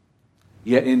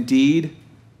 Yet indeed,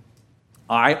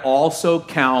 I also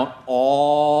count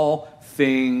all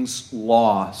things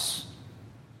loss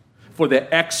for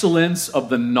the excellence of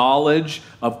the knowledge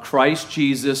of Christ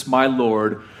Jesus my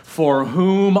Lord, for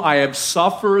whom I have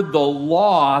suffered the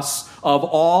loss of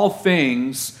all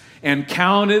things and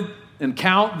count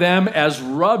them as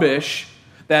rubbish,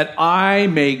 that I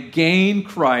may gain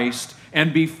Christ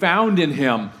and be found in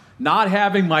him, not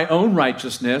having my own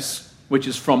righteousness, which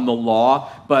is from the law,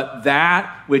 but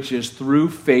that which is through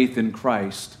faith in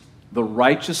Christ, the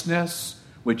righteousness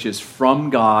which is from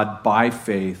God by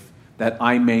faith, that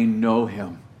I may know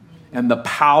him, and the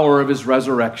power of his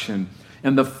resurrection,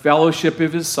 and the fellowship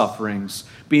of his sufferings,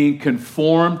 being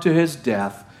conformed to his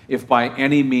death, if by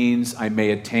any means I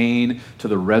may attain to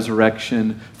the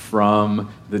resurrection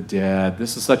from the dead.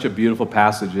 This is such a beautiful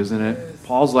passage, isn't it?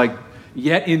 Paul's like,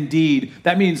 yet indeed.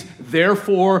 That means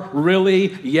therefore,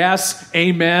 really, yes,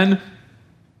 amen.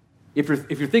 If you're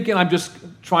thinking I'm just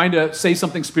trying to say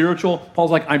something spiritual,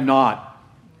 Paul's like, I'm not.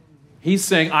 He's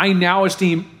saying, I now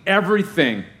esteem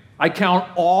everything. I count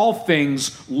all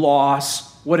things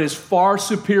loss. What is far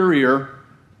superior,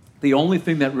 the only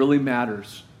thing that really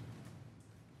matters,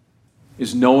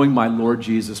 is knowing my Lord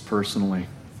Jesus personally.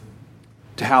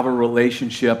 To have a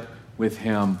relationship with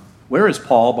him. Where is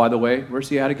Paul, by the way? Where's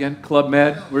he at again? Club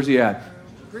Med? Where's he at?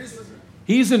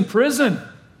 He's in prison.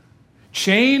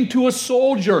 Chained to a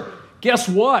soldier. Guess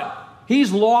what?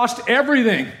 He's lost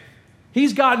everything.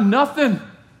 He's got nothing.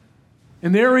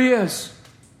 And there he is.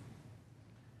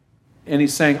 And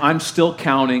he's saying, I'm still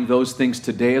counting those things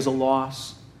today as a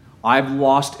loss. I've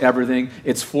lost everything.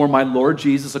 It's for my Lord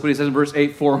Jesus. Look what he says in verse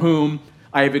 8, for whom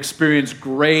I have experienced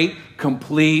great,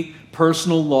 complete,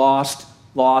 personal loss.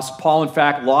 Paul, in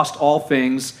fact, lost all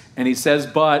things. And he says,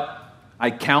 but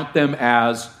I count them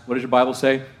as, what does your Bible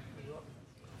say?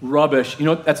 Rubbish. You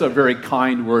know, that's a very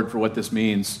kind word for what this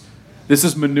means. This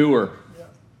is manure.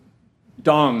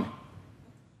 Dung.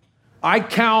 I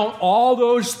count all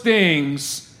those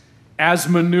things as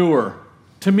manure.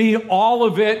 To me, all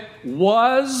of it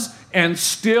was and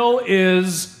still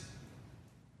is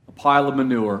a pile of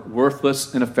manure,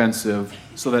 worthless and offensive,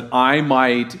 so that I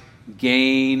might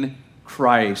gain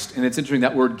Christ. And it's interesting,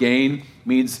 that word gain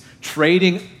means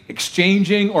trading,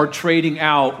 exchanging or trading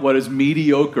out what is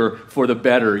mediocre for the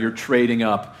better. You're trading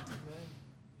up.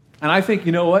 And I think,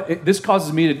 you know what? This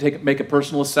causes me to make a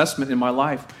personal assessment in my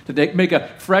life, to make a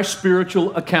fresh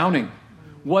spiritual accounting.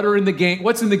 What's in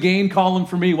the gain column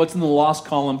for me? What's in the loss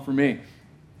column for me?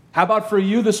 How about for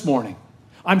you this morning?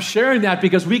 I'm sharing that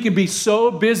because we can be so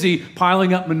busy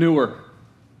piling up manure.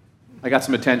 I got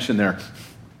some attention there.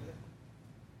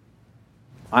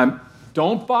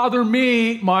 Don't bother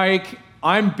me, Mike.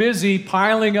 I'm busy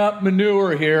piling up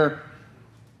manure here.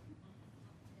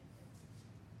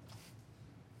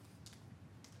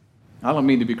 I don't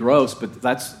mean to be gross, but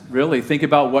that's really, think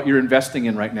about what you're investing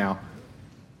in right now.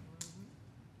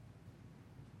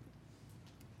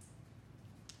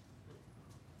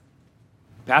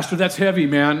 Pastor, that's heavy,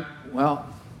 man. Well,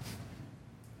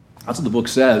 that's what the book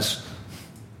says.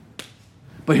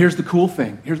 But here's the cool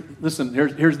thing. Here's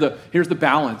the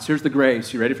balance. Here's the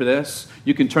grace. You ready for this?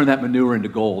 You can turn that manure into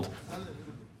gold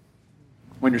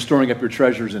when you're storing up your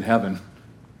treasures in heaven.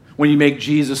 When you make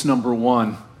Jesus number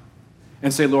one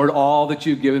and say, Lord, all that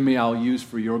you've given me, I'll use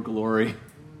for your glory.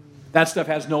 That stuff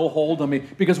has no hold on me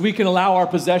because we can allow our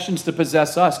possessions to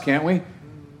possess us, can't we?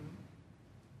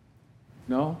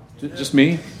 No? Just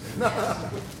me?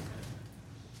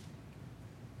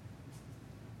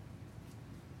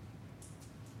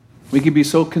 We can be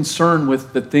so concerned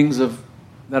with the things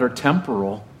that are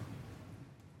temporal,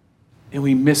 and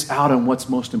we miss out on what's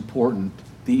most important,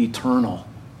 the eternal.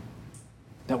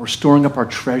 That we're storing up our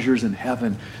treasures in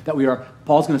heaven. That we are,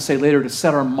 Paul's going to say later, to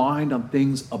set our mind on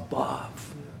things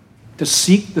above. To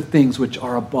seek the things which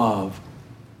are above.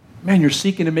 Man, you're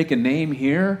seeking to make a name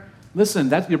here? Listen,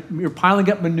 you're piling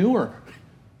up manure.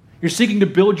 You're seeking to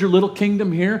build your little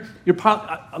kingdom here.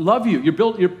 I love you.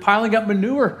 You're piling up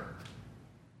manure.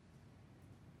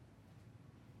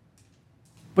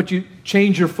 But you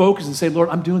change your focus and say, Lord,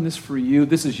 I'm doing this for you.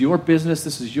 This is your business.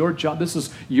 This is your job. This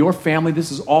is your family. This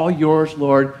is all yours,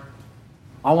 Lord.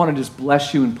 I want to just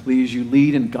bless you and please you.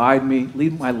 Lead and guide me.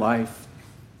 Lead my life.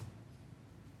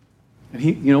 And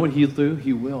you know what he'll do?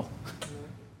 He will.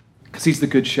 Because he's the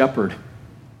good shepherd.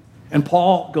 And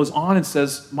Paul goes on and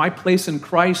says, my place in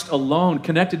Christ alone,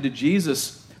 connected to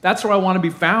Jesus, that's where I want to be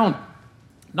found.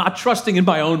 Not trusting in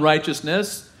my own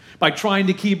righteousness, by trying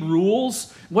to keep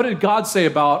rules. What did God say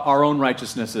about our own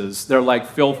righteousnesses? They're like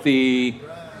filthy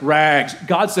rags.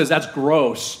 God says that's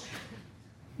gross,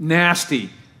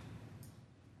 nasty.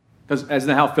 Because isn't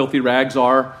that how filthy rags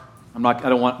are? I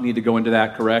don't need to go into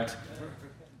that, correct?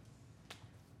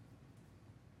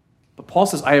 But Paul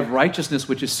says, I have righteousness,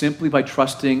 which is simply by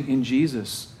trusting in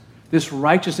Jesus. This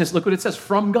righteousness, look what it says,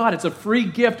 from God. It's a free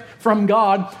gift from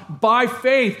God by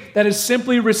faith that is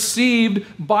simply received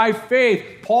by faith.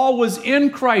 Paul was in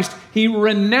Christ. He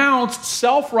renounced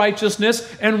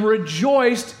self-righteousness and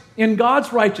rejoiced in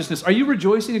God's righteousness. Are you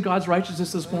rejoicing in God's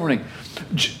righteousness this morning?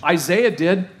 Isaiah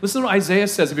did. Listen to what Isaiah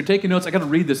says. If you're taking notes, I got to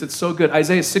read this. It's so good.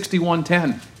 Isaiah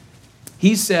 61:10.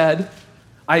 He said,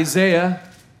 Isaiah,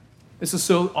 this is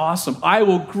so awesome. I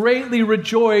will greatly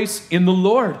rejoice in the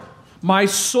Lord. My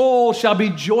soul shall be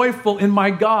joyful in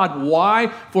my God. Why?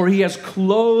 For he has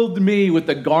clothed me with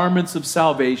the garments of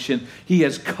salvation. He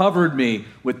has covered me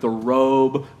with the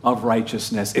robe of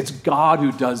righteousness. It's God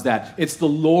who does that. It's the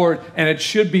Lord, and it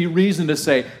should be reason to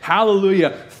say,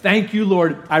 hallelujah, thank you,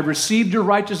 Lord. I received your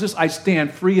righteousness. I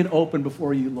stand free and open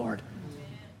before you, Lord.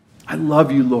 I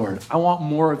love you, Lord. I want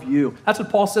more of you. That's what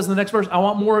Paul says in the next verse. I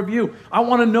want more of you. I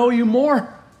want to know you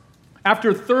more.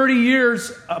 After 30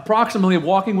 years, approximately, of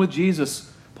walking with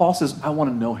Jesus, Paul says, I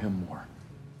want to know him more.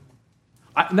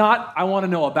 I want to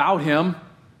know about him.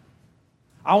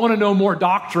 I want to know more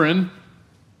doctrine.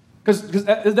 Because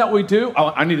isn't that what we do?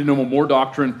 I need to know more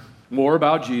doctrine, more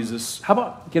about Jesus. How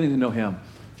about getting to know him?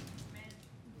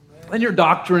 Then your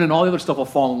doctrine and all the other stuff will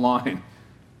fall in line.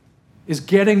 Is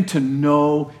getting to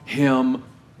know him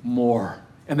more.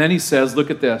 And then he says,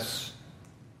 look at this.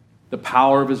 The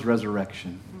power of his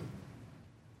resurrection.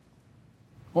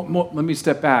 Well, let me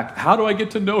step back. How do I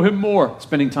get to know him more?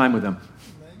 Spending time with him.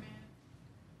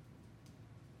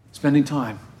 Spending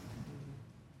time.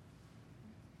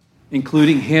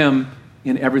 Including him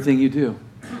in everything you do.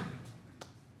 Do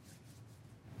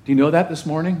you know that this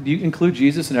morning? Do you include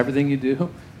Jesus in everything you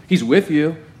do? He's with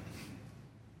you,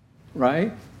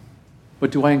 right?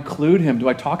 But do I include him? Do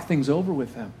I talk things over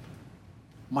with him?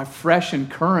 Am I fresh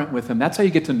and current with him? That's how you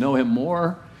get to know him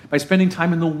more, by spending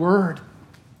time in the Word.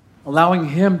 Allowing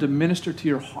him to minister to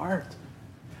your heart.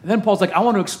 And then Paul's like, I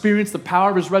want to experience the power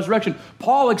of his resurrection.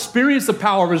 Paul experienced the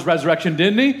power of his resurrection,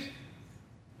 didn't he?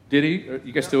 Did he? Are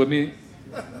you guys still with me?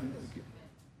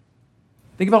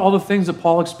 Think about all the things that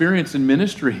Paul experienced in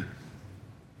ministry.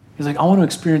 He's like, I want to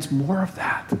experience more of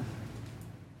that.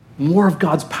 More of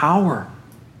God's power.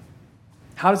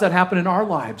 How does that happen in our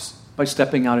lives? By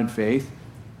stepping out in faith.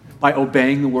 By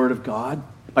obeying the word of God.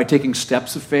 By taking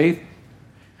steps of faith.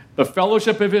 The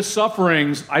fellowship of his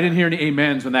sufferings. I didn't hear any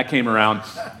amens when that came around.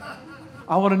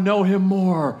 I want to know him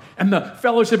more. And the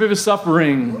fellowship of his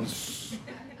sufferings.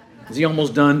 Is he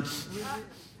almost done?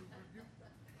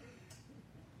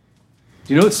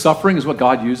 Do you know that suffering is what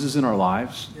God uses in our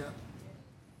lives? Yeah.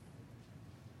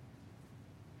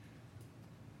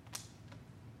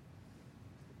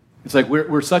 It's like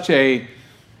we're such a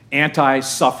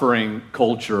anti-suffering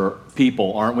culture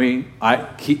people, aren't we?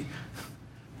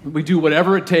 We do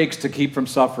whatever it takes to keep from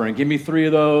suffering. Give me 3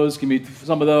 of those. Give me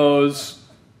some of those.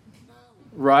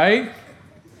 Right?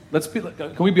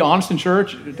 Can we be honest in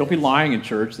church? Don't be lying in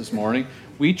church this morning.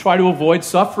 We try to avoid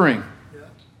suffering.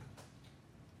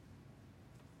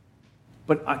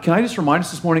 But can I just remind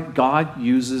us this morning, God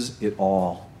uses it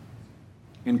all,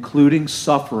 including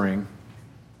suffering,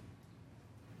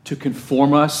 to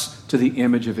conform us to the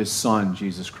image of his Son,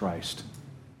 Jesus Christ.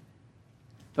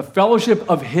 The fellowship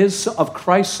of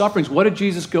Christ's sufferings. What did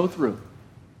Jesus go through?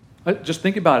 Just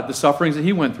think about it. The sufferings that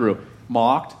he went through.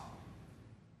 Mocked.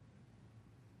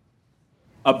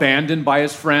 Abandoned by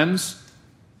his friends.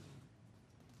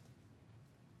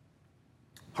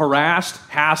 Harassed,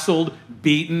 hassled,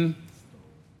 beaten.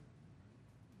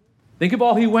 Think of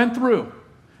all he went through.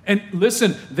 And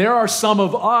listen, there are some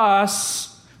of us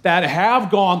that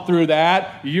have gone through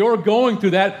that. You're going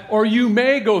through that, or you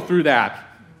may go through that.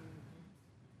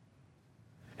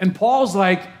 And Paul's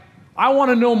like, I want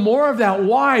to know more of that.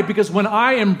 Why? Because when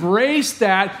I embrace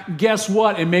that, guess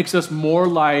what? It makes us more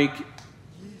like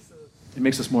Jesus. It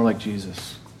makes us more like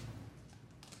Jesus.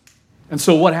 And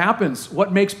so what happens?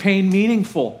 What makes pain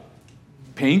meaningful?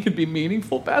 Pain can be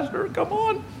meaningful, Pastor, come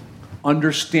on.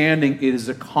 Understanding it is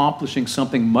accomplishing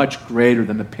something much greater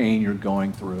than the pain you're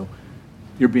going through.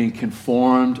 You're being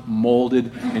conformed,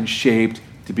 molded, and shaped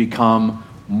to become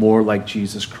more like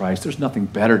Jesus Christ. There's nothing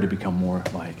better to become more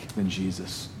like than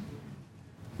Jesus.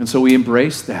 And so we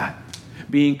embrace that,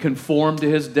 being conformed to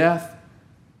his death.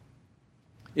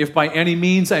 If by any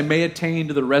means I may attain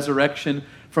to the resurrection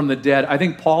from the dead. I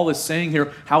think Paul is saying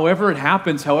here, however it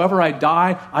happens, however I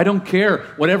die, I don't care.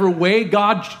 Whatever way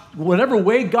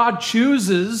God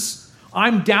chooses,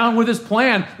 I'm down with his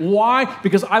plan. Why?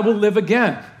 Because I will live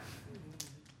again.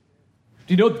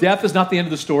 Do you know death is not the end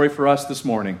of the story for us this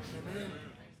morning?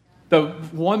 The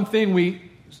one thing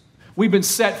we've been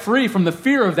set free from the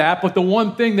fear of that, but the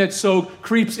one thing that so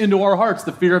creeps into our hearts,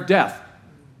 the fear of death.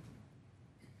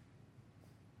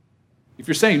 If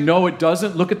you're saying, no, it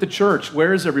doesn't, look at the church.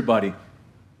 Where is everybody?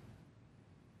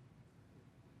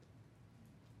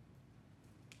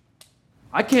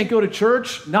 I can't go to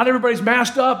church. Not everybody's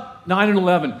masked up. 9 and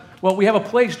 11. Well, we have a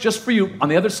place just for you. On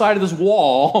the other side of this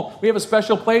wall, we have a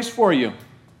special place for you.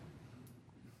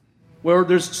 Where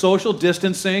there's social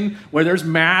distancing, where there's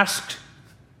masked.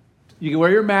 You can wear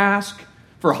your mask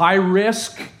for high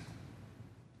risk.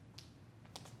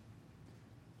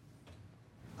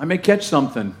 I may catch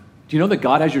something. Do you know that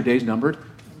God has your days numbered?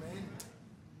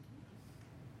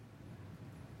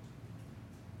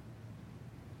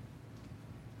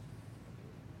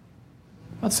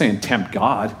 I'm not saying tempt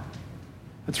God.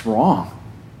 That's wrong.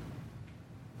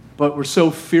 But we're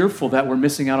so fearful that we're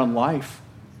missing out on life.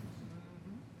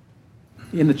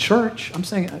 In the church, I'm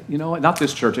saying, you know what? Not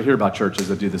this church. I hear about churches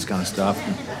that do this kind of stuff.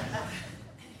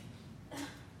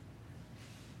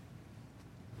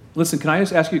 Listen, can I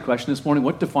just ask you a question this morning?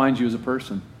 What defines you as a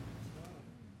person?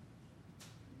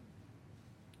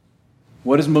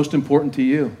 What is most important to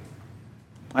you?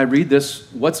 I read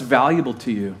this. What's valuable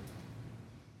to you?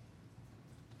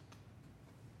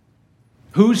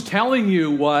 Who's telling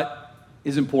you what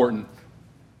is important?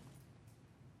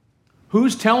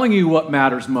 Who's telling you what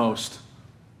matters most?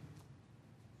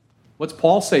 What's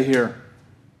Paul say here?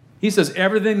 He says,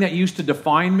 everything that used to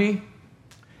define me,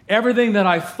 everything that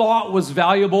I thought was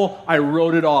valuable, I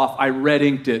wrote it off. I red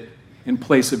inked it in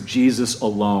place of Jesus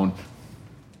alone.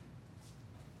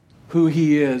 Who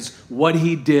he is, what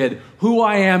he did, who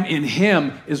I am in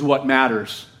him is what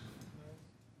matters.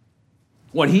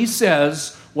 What he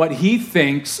says, what he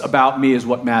thinks about me is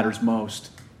what matters most.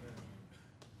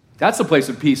 That's a place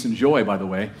of peace and joy, by the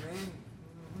way.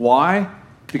 Why?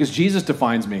 Because Jesus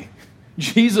defines me.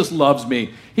 Jesus loves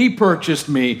me. He purchased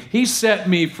me. He set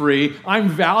me free. I'm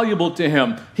valuable to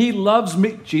him. He loves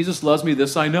me. Jesus loves me,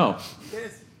 this I know.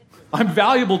 I'm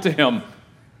valuable to him.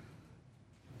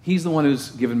 He's the one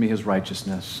who's given me his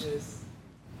righteousness.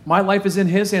 My life is in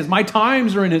his hands. My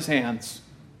times are in his hands.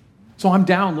 So I'm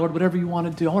down, Lord, whatever you want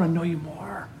to do. I want to know you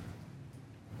more.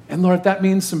 And Lord, if that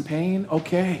means some pain,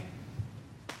 okay.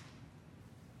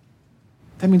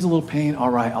 That means a little pain, all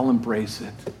right, I'll embrace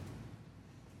it.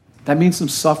 That means some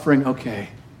suffering, okay.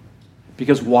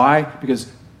 Because why?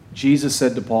 Because Jesus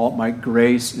said to Paul, my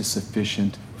grace is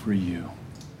sufficient for you.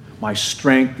 My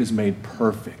strength is made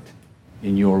perfect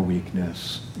in your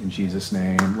weakness. In Jesus'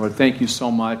 name. Lord, thank you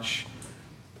so much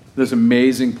for this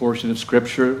amazing portion of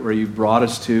Scripture where you've brought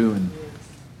us to. And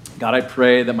God, I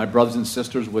pray that my brothers and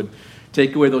sisters would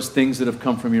take away those things that have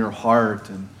come from your heart,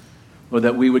 and Lord,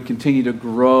 that we would continue to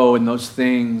grow in those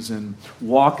things and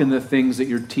walk in the things that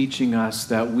you're teaching us,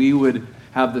 that we would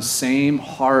have the same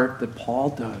heart that Paul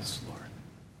does, Lord.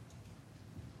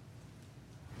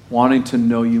 Wanting to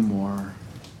know you more.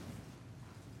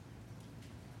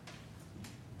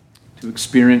 To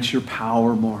experience your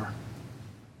power more,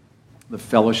 the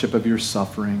fellowship of your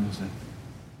sufferings, and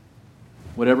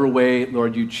whatever way,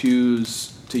 Lord, you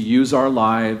choose to use our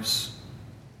lives,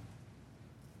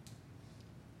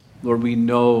 Lord, we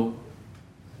know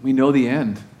the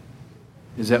end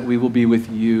is that we will be with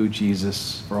you,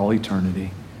 Jesus, for all eternity.